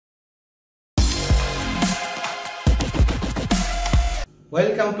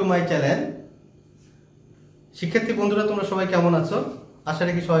Welcome to my channel. শিক্ষার্থী বন্ধুরা, তোমরা সবাই কেমন আছো? আশা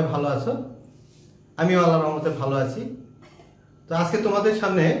রাখি সবাই ভালো আছো। আমিও আল্লাহর রহমতে ভালো আছি। তো আজকে তোমাদের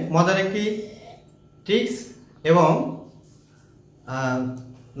সামনে মজার একটি ট্রিক্স এবং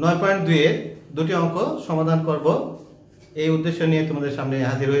 9.2 এর দুটি অঙ্ক সমাধান করব, এই উদ্দেশ্য নিয়ে তোমাদের সামনে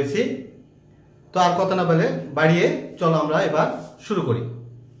হাজির হয়েছি। তো আর কথা না বলে বাড়িয়ে চলো আমরা এবার শুরু করি।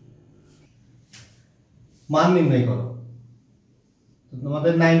 মান নির্ণয় করো।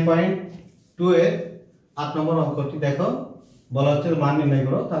 তোমাদের 9.2 এর 8 নম্বর অঙ্কটি দেখো, বলা হচ্ছে মান নির্ণয়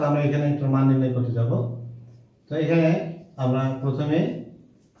করো। তাহলে আমরা এখানে একটা মান নির্ণয় করতে যাব। তো এখানে আমরা প্রথমে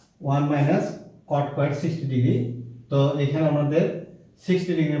 1 মাইনাস cot স্কয়ার 60 ডিগ্রি। তো এখানে আমাদের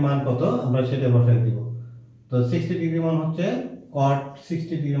 60 ডিগ্রির মান কত আমরা সেটা বসাই দিব। তো 60 ডিগ্রি মান হচ্ছে cot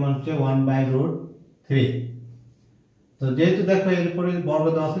 60 ডিগ্রি মান হচ্ছে 1/√3। তো যেহেতু দেখো এর উপরে বর্গ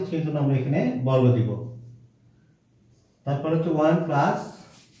দেওয়া আছে সেই জন্য আমরা এখানে বর্গ দিব। তারপর হচ্ছে 1 প্লাস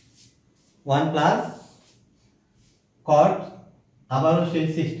cot আবারও সেই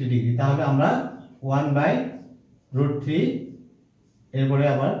 60 ডিগ্রি। তাহলে আমরা 1/√3 এরপরে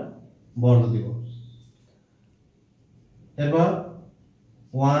আবার বর্গ দিব। এরপর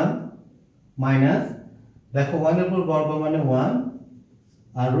 1 মাইনাস, দেখো 1 এর উপর বর্গ মানে 1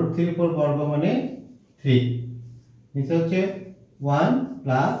 আর √3 এর উপর বর্গ মানে 3। নিচে হচ্ছে 1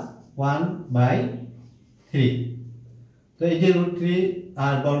 প্লাস 1/3। তো এই যে √3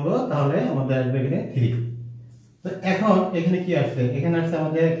 আর বর্গ, তাহলে আমাদের আসবে এখানে 3। তো এখন এখানে কি আসছে? এখানে আসছে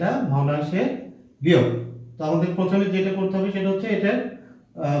আমাদের একটা ভগ্নাংশের বিয়োগ। তো আমাদের প্রথমে যেটা করতে হবে সেটা হচ্ছে এটা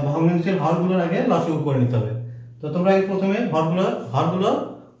ভগ্নাংশের হরগুলোর আগে লসাগু করে নিতে হবে। তো তোমরা আগে প্রথমে হরগুলো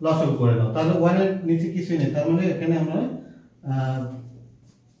লসাগু করে নাও। তাহলে 1 এর নিচে কিছুই নেই, তার মানে এখানে আমরা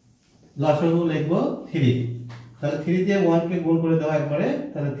লসাগু লিখব 3। তাহলে 3 দিয়ে 1 কে গুণ করে দেওয়া একবারে,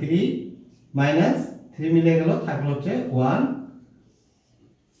 তাহলে 3 মাইনাস 3 মিলে গেল, থাকলো হচ্ছে 1।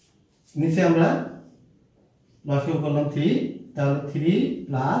 নিচে আমরা লসাগু করলাম 3, তাহলে 3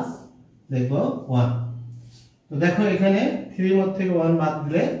 প্লাস দেখব 1। তো দেখো এখানে 3 এর মধ্যে থেকে 1 বাদ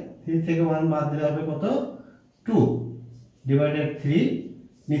দিলে, 3 থেকে 1 বাদ দিলে হবে কত? 2 ডিভাইডেড 3।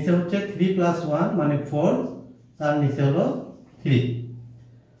 নিচে হচ্ছে 3 প্লাস 1 মানে 4, তার নিচে হলো 3।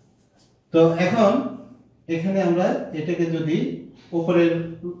 তো এখন এখানে আমরা এটাকে যদি উপরের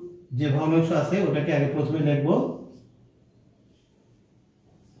যে ভগ্নাংশ আছে ওটাকে আগে প্রথমে লিখব,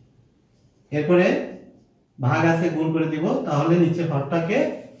 এরপরে ভাগ আছে গুণ করে দিব। তাহলে নিচে হরটাকে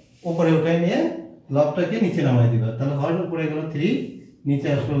উপরে উঠাই নিয়ে লবটাকে নিচে নামাই দিব। তাহলে হর উপরে গেল 3, নিচে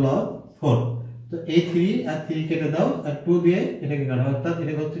আসলো লব 4। তো এই 3 আর 3 কেটে দাও, আর 2 দিয়ে এটাকে কাটো, অর্থাৎ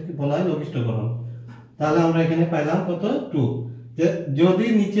এটা হচ্ছে কি বলা হয় লঘিষ্ঠকরণ। তাহলে আমরা এখানে পাইলাম কত? 2। যদি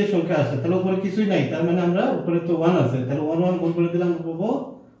নিচে সংখ্যা আসে তাহলে উপরে কিছুই নাই, তার মানে আমরা উপরে তো 1 আছে, তাহলে 1 1 গুণ করে দিলাম, পাবো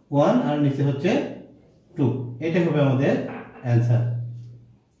 1 আর নিচে হচ্ছে 2। এটা হবে আমাদের অ্যানসার।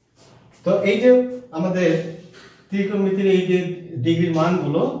 তো এই যে আমাদের ত্রিকোণমিতির এই যে ডিগ্রির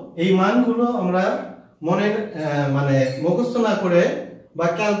মানগুলো, এই মানগুলো আমরা মনের মানে মুখস্থ না করে বা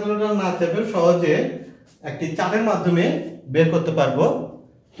ক্যালকুলেটর না চেপে সহজে একটি চার্টের মাধ্যমে বের করতে পারবো।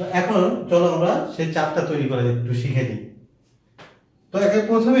 তো এখন চলো আমরা সেই চার্টটা তৈরি করে একটু শিখে দিই। তো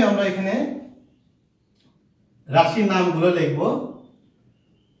প্রথমে আমরা এখানে রাশির নামগুলো লিখব।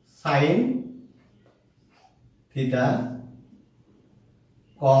 Sine theta,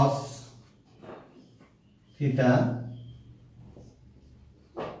 cos theta,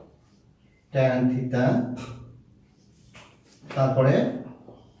 tan theta, তারপরে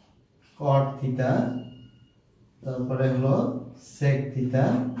কট থিটা, তারপরে হলো সেক থিটা,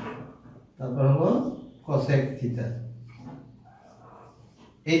 তারপরে হলো কসেক থিটা।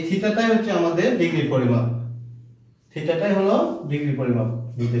 এই থিটাটাই হচ্ছে আমাদের ডিগ্রি পরিমাপ। থিটাটাই হলো ডিগ্রি পরিমাপ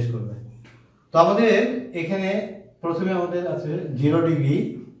নির্দেশ করবে। তো আমাদের এখানে প্রথমে আমাদের আছে 0 ডিগ্রি,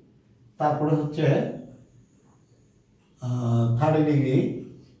 তারপরে হচ্ছে 30 ডিগ্রি,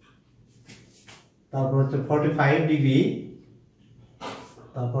 তারপর হচ্ছে 45 ডিগ্রি,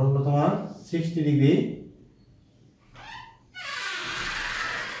 তারপর হলো তোমার 60 ডিগ্রি,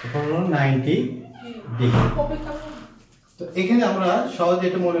 তারপর হলো 90 ডিগ্রি। তো এখানে আমরা সহজে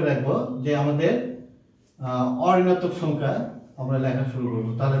এটা মনে রাখবো যে আমাদের অঋণাত্মক সংখ্যা আমরা লেখা শুরু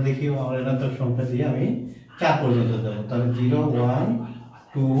করবো। তাহলে দেখি অঋণাত্মক সংখ্যা দিয়ে আমি 4 পর্যন্ত যাবো। তাহলে 0 1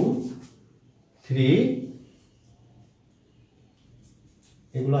 2 3,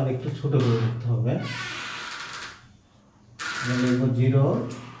 এগুলো আর একটু ছোট করে লিখতে হবে। 0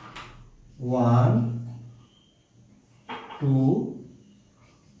 1 2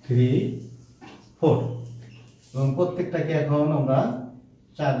 3 4 এবং প্রত্যেকটাকে এখন আমরা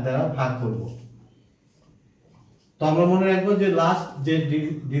 4 দ্বারা ভাগ করব। তো আমরা মনে রাখবো যে লাস্ট যে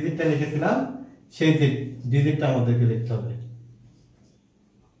ডিজিটটা লিখেছিলাম সেই ডিজিটটা আমাদেরকে লিখতে হবে।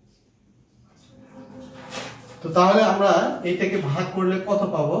 তো তাহলে আমরা এইটাকে ভাগ করলে কত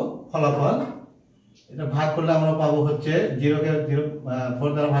পাবো ফলাফল? এটা ভাগ করলে আমরা পাবো হচ্ছে 0 কে 0 4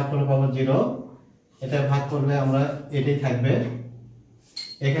 দ্বারা ভাগ করলে পাবো 0, এটা ভাগ করলে আমরা এটাই থাকবে,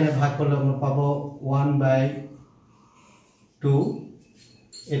 এখানে ভাগ করলে আমরা পাবো 1/2,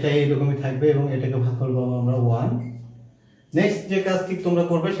 এটা এইরকমই থাকবে এবং এটাকে ভাগ করলে পাবো আমরা 1। নেক্সট যে কাজটি তোমরা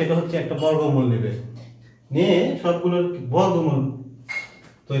করবে সেটা হচ্ছে একটা বর্গমূল নেবে, নিয়ে সবগুলোর বর্গমূল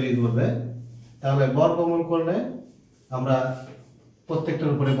তৈরি করবে। তাহলে বর্গমূল করলে আমরা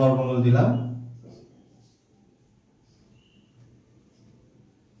প্রত্যেকটার উপরে বর্গমূল দিলাম,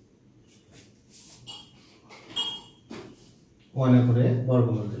 ওয়ানের উপরে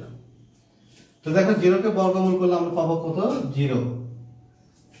বর্গমূল দিলাম। তো দেখো 0 কে বর্গমূল করলে আমরা পাবো কত? 0।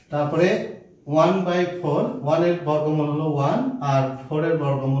 তারপরে 1/4, 1 এর বর্গমূল হলো 1 আর 4 এর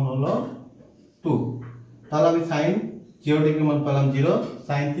বর্গমূল হলো 2। তাহলে আমি sin 0 ডিগ্রি মান পেলাম 0,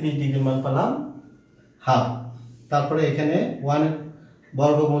 sin 30 ডিগ্রি মান পেলাম হাফ। তারপরে এখানে 1 এর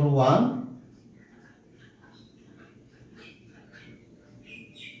বর্গমূল 1,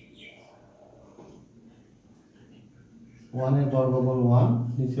 1 এর বর্গমূল 1,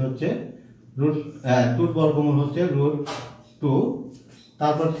 নিচে হচ্ছে √2 এর বর্গমূল হচ্ছে √2,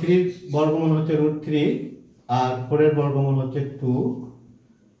 তারপর 3 এর বর্গমূল হচ্ছে √3 আর 4 এর বর্গমূল হচ্ছে 2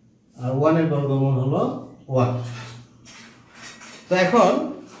 আর 1 এর বর্গমূল হলো 1। তো এখন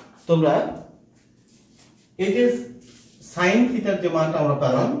তোমরা এই যে sin থিটার যে মানটা আমরা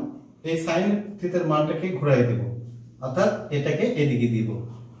পেলাম, এই sin থিটার মানটাকে ঘুরাই দেব, অর্থাৎ এটাকে এদিকে দিব।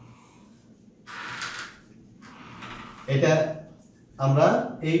 এটা আমরা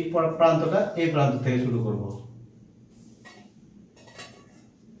এই প্রান্তটা এই প্রান্ত থেকে শুরু করব,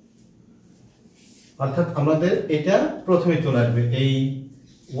 অর্থাৎ আমাদের এটা প্রথমে চলে আসবে, এই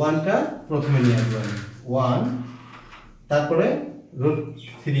 1টা প্রথমে নিয়ে আসবে 1, তারপরে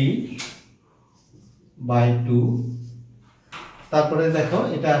 √3/2, তারপরে দেখো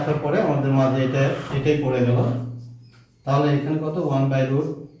এটা আসার পরে আমাদের মাঝে এটাই পড়ে গেল, তাহলে এখানে কত?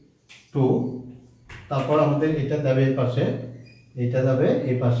 1/√2, তারপর আমাদের এটা যাবে এই পাশে, এটা যাবে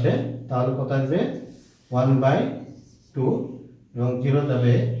এই পাশে, তাহলে কত আসবে? 1/2 এবং 0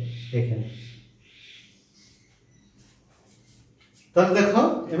 যাবে এখানে। তাহলে দেখো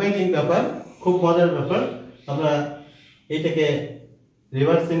অ্যামেজিং ব্যাপার, খুব মজার ব্যাপার। আমরা এইটাকে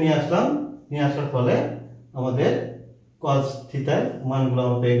রিভার্সে নিয়ে আসলাম, নিয়ে আসার ফলে আমাদের cos থিটার মানগুলো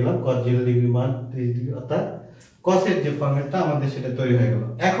আমরা পেয়ে গেলাম, cos 0 ডিগ্রি মান 30 ডিগ্রি, অর্থাৎ cos এর যে ফরম্যাটটা আমাদের সেটা তৈরি হয়ে গেল।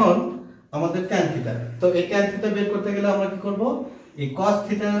 এখন আমাদের tan থিটা, তো এই tan থিটা বের করতে গেলে আমরা কি করব? এই cos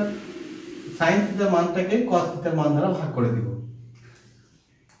থিটা sin থিটার মানটাকে cos থিটার মান দ্বারা ভাগ করে দিব।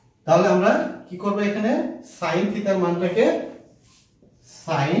 তাহলে আমরা কি করব? এখানে sin থিটার মানটাকে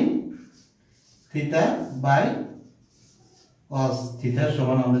sin theta by cos theta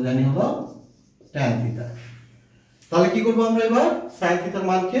সমান আমরা জানি হলো tan থিটা। তাহলে কি করব আমরা এবার? sin থিটার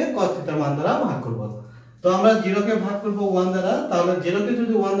মানকে cos থিটার মান দ্বারা ভাগ করব। তো আমরা 0 কে ভাগ করব 1 দ্বারা, তাহলে 0 কে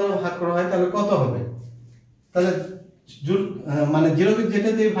যদি 1 দ্বারা ভাগ করা হয় তাহলে কত হবে? তাহলে মানে 0 কে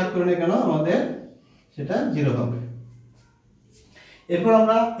যেটা দিয়ে ভাগ করে না কেন আমাদের সেটা 0 হবে। এরপর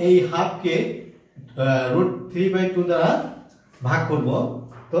আমরা এই হাফ কে √3/2 দ্বারা ভাগ করব।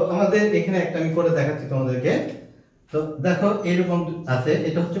 তো আমাদের এখানে একটা আমি করে দেখাচ্ছি তোমাদেরকে। তো দেখো এরকম আছে,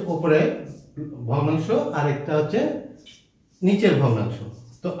 এটা হচ্ছে উপরে ভগ্নাংশ আর একটা হচ্ছে নিচের ভগ্নাংশ।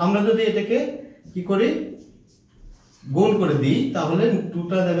 তো আমরা যদি এটাকে কি করি? গোল করে দিই, তাহলে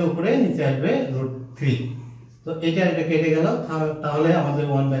 2টা যাবে উপরে, নিচে আসবে √3। তো এটা কেটে গেল, তাহলে আমাদের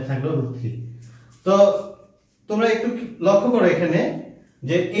 1/, থাকলো √3। তো তোমরা একটু লক্ষ্য করো এখানে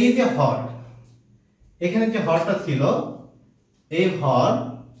যে এই যে হর, এখানে যে হরটা ছিল, এই হর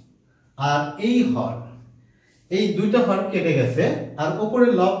আর এই হর, এই দুইটা হর কেটে গেছে, আর উপরে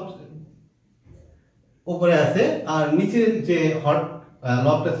লব উপরে আছে আর নিচে যে হর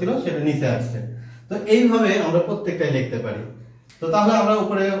লবটা ছিল সেটা নিচে আসছে। তো এইভাবে আমরা প্রত্যেকটাই লিখতে পারি। তো তাহলে আমরা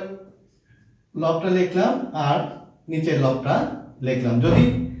উপরে লবটা লিখলাম আর নিচের লবটা লিখলাম, যদি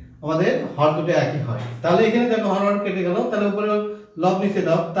আমাদের হর দুটো একই হয়। তাহলে এখানে দেখো হর কেটে গেল, তাহলে উপরে লব নিচে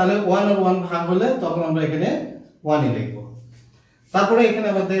লব, তাহলে 1 আর 1 ভাগ হলে তখন আমরা এখানে 1ই লিখব। তারপরে এখানে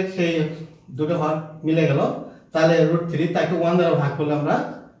আমাদের সেই দুটো হর মিলে গেল, তাহলে √3, তাকে 1 দ্বারা ভাগ করলে আমরা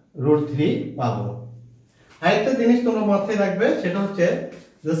 √3 পাবো। আরেকটা জিনিস তোমরা মাথায় রাখবে, সেটা হচ্ছে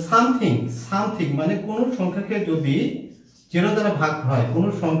যে সামথিং মানে কোন সংখ্যাকে যদি 0 দ্বারা ভাগ হয়, কোন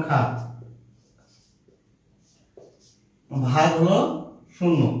সংখ্যা ভাগ হলো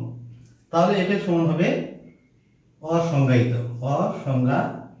 0, তাহলে এটা সমান হবে অসংজ্ঞায়িত।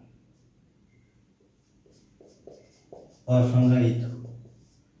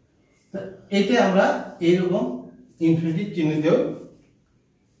 এটা আমরা এইরকম ইনফিনিটিভ চিহ্ন দিয়েও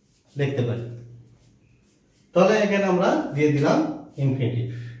লিখতে পারি। তাহলে এখানে আমরা দিয়ে দিলাম ইনফিনিটিভ।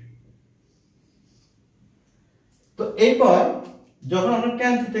 তো এরপর যখন আমরা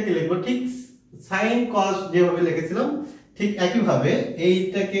tan থিটাকে লিখবো ঠিক sin cos যেভাবে লিখেছিলাম ঠিক একইভাবে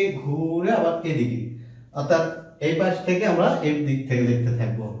এইটাকে ঘুরে আবার এদিকে, অর্থাৎ এই পাশ থেকে আমরা এই দিক থেকে লিখতে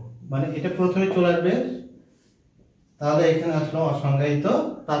থাকবো। মানে এটা প্রথমে চলে আসবে, তাহলে এখানে আসলো অসংজ্ঞায়িত,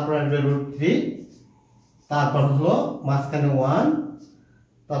 তারপর আসবে √3, তারপর হলো মাঝখানে 1,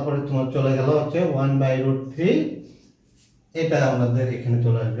 তারপরে তোমার চলে গেল হচ্ছে 1/√3, এটা আমাদের এখানে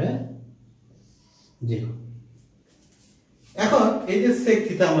চলে আসবে 0। এখন এই যে sec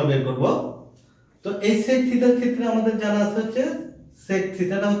থিটা আমরা বের করব, তো এই sec থিটার ক্ষেত্রে আমাদের জানা আছে হচ্ছে sec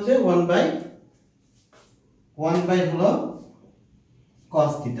থিটাটা হচ্ছে 1/1 হলো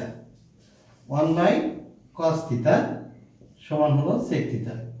cos থিটা, 1/cos থিটা সমান হলো sec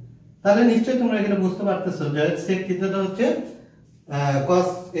থিটা। তাহলে নিশ্চয়ই তোমরা এখানে বুঝতে পারতেছো যে sec থিটাটা হচ্ছে cos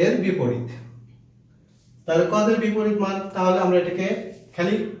এর বিপরীত। তাহলে cos এর বিপরীত মান, তাহলে আমরা এটাকে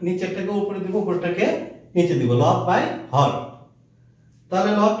খালি নিচেরটাকে উপরে দিব, উপরটাকে নিচে দিব, লব বাই হর।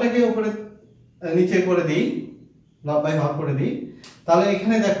 তাহলে লবটাকে উপরে নিচে করে দিই, লব বাই হর করে দিই। তাহলে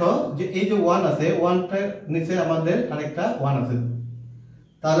এখানে দেখো যে এই যে 1 আছে, 1টার নিচে আমাদের আরেকটা 1 আছে,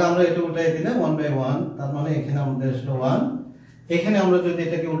 তাহলে আমরা এটা উল্টাই দিলে 1/1, তার মানে এখানে আমাদের আসলে 1। এখানে আমরা যদি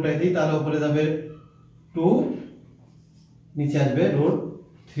এটাকে উল্টাই দিই তাহলে উপরে যাবে 2, নিচে আসবে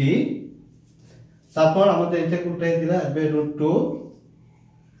 √3, তারপর আমাদের এটাকে উল্টাই দিলে আসবে √2,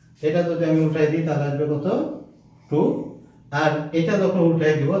 এটা যদি আমি উল্টাই দিই তাহলে আসবে কত 2, আর এটা যখন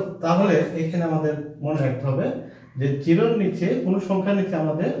উল্টাই দিব তাহলে এখানে আমাদের মনে রাখতে হবে যে 0 নিচে কোন সংখ্যার নিচে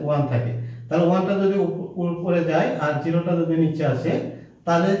আমাদের 1 থাকে, তাহলে 1টা যদি উপরে যায় আর 0টা যদি নিচে আসে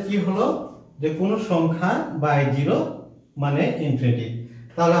তাহলে কি হলো যে কোন সংখ্যা বাই 0 মানে ইনফিনিটিভ।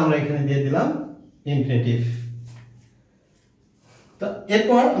 তাহলে আমরা এখানে দিয়ে দিলাম ইনফিনিটিভ। তো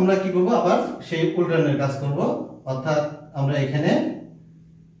এরপর আমরা কি করব, আবার সেই উল্টানোর কাজ করব, অর্থাৎ আমরা এখানে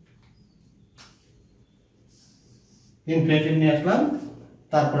ইনফিনিটিভ নিয়ে আসলাম,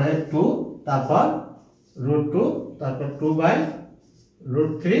 তারপরে 2, তারপর √2, তারপর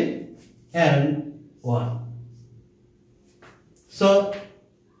 2/√3 and 1। সো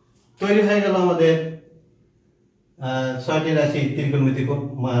তৈরি হয়ে গেল আমাদের 6টি রাশি ত্রিকোণমিতিক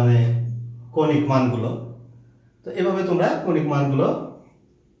মানে কৌণিক মানগুলো। তো এভাবে তোমরা কৌণিক মানগুলো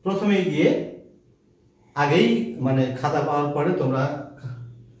প্রথমে গিয়ে আগেই মানে খাতা পাওয়ার পরে তোমরা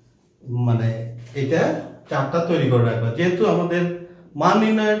মানে এটা চার্টটা তৈরি করে রাখবে, যেহেতু আমাদের মান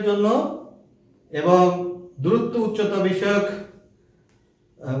নির্ণয়ের জন্য এবং দূরত্ব উচ্চতা বিষয়ক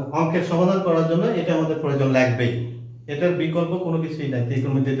অঙ্কের সমাধান করার জন্য এটা আমাদের প্রয়োজন লাগবেই, এটার বিকল্প কোনো কিছুই নাই।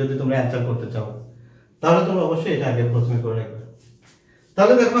 ত্রিকোণমিতি যদি তোমরা অ্যান্সার করতে চাও তাহলে তোমরা অবশ্যই এটা আগে প্রথমে করে রাখবে।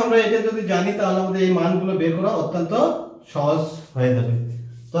 তাহলে দেখো আমরা এটা যদি জানি তাহলে আমাদের এই মানগুলো বের করা অত্যন্ত সহজ হয়ে যাবে।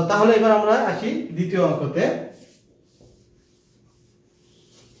 তো তাহলে এবার আমরা আসি দ্বিতীয় অঙ্কতে।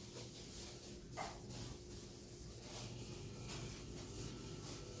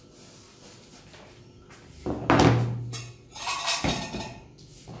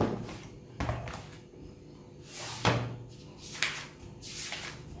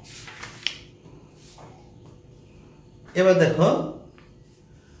 এবার দেখো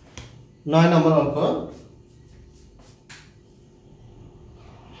 9 নম্বর অঙ্ক,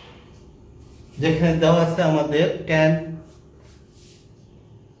 যেখানে দেওয়া আছে আমাদের tan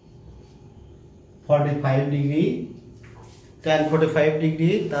 45 ডিগ্রি, tan 45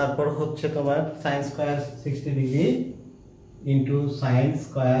 ডিগ্রি, তারপর হচ্ছে তোমার sin square 60 degree into sin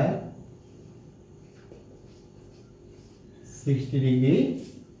square 60 degree,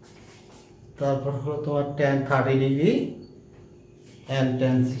 তারপর হলো তোমার tan 30 degree and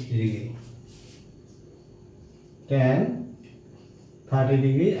tan 60 degree, tan 30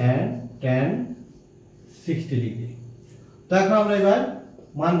 degree and tan 60 degree. তো এখন আমরা এবার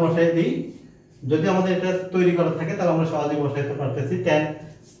মান বসাই দিই, যদি আমাদের এটা তৈরি করা থাকে তাহলে আমরা সহজেই বসাইতে পারতেছি। tan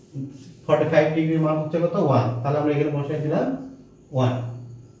 45 ডিগ্রির মান হচ্ছে কত 1, তাহলে আমরা এখানে বসাই দিলাম 1,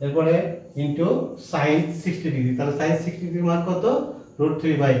 এরপরে ইনটু sin 60 ডিগ্রি, তাহলে sin 60 ডিগ্রির মান কত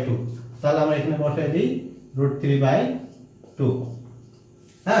 √3/2, তাহলে আমরা এখানে বসাই দিই √3/2।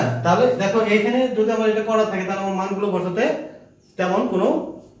 হ্যাঁ, তাহলে দেখো এখানে যদি আমরা এটা করা থাকে তাহলে আমার মানগুলো বসাতে তেমন কোনো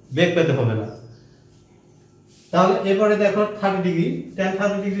বেগ পেতে হবে না। তাহলে এরপরে দেখো 30 ডিগ্রি, tan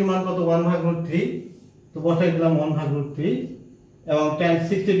 30 ডিগ্রির মান কত 1/√3, তো বসাই দিলাম 1/√3, এবং tan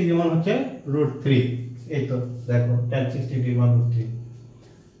 60 ডিগ্রির মান হচ্ছে √3, এই তো দেখো tan 60 ডিগ্রির মান √3।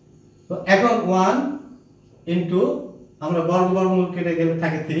 তো এখন 1 ইনটু আমরা বর্গমূল কেটে গেলে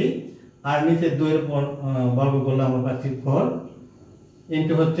থাকে 3, আর নিচে 2 এর বর্গ করলে আমরা পাচ্ছি 4,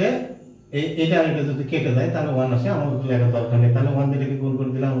 ইনটু হচ্ছে এটা যদি কেটে যায় তাহলে 1 আসে, আমাদের লেখার দরকার নেই, তাহলে 1 দিয়ে গুণ করে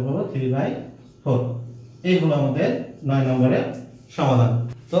দিলে আমরা পাবো 3/4। এই হলো আমাদের 9 নম্বরের সমাধান।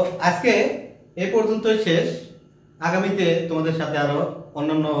 তো আজকে এই পর্যন্তই শেষ। আগামীতে তোমাদের সাথে আরো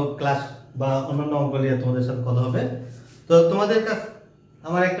অন্যান্য ক্লাস বা অন্যান্য অঙ্ক নিয়ে তোমাদের সাথে কথা হবে। তো তোমাদের কাছে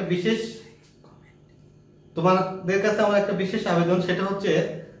আমার একটা বিশেষ আবেদন, সেটা হচ্ছে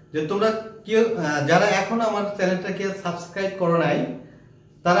যে তোমরা কেউ যারা এখনো আমার চ্যানেলটাকে সাবস্ক্রাইব করো নাই,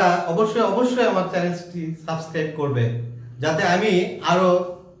 তারা অবশ্যই আমার চ্যানেলটি সাবস্ক্রাইব করবে, যাতে আমি আরো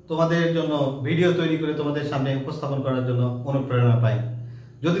তোমাদের জন্য ভিডিও তৈরি করে তোমাদের সামনে উপস্থাপন করার জন্য অনুপ্রেরণা পাই।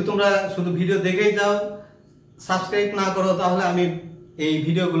 যদি তোমরা শুধু ভিডিও দেখেই যাও, সাবস্ক্রাইব না করো, তাহলে আমি এই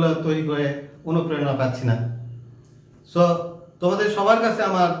ভিডিওগুলো তৈরি করে অনুপ্রেরণা পাচ্ছি না। সো তোমাদের সবার কাছে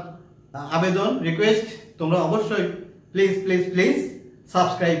আমার আবেদন, রিকোয়েস্ট, তোমরা অবশ্যই প্লিজ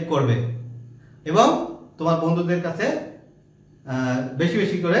সাবস্ক্রাইব করবে এবং তোমার বন্ধুদের কাছে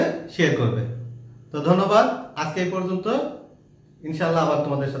বেশি করে শেয়ার করবে। তো ধন্যবাদ, আজকে এই পর্যন্ত। ইনশাআল্লাহ আবার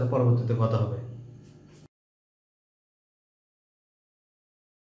তোমাদের সাথে পরবর্তীতে কথা হবে।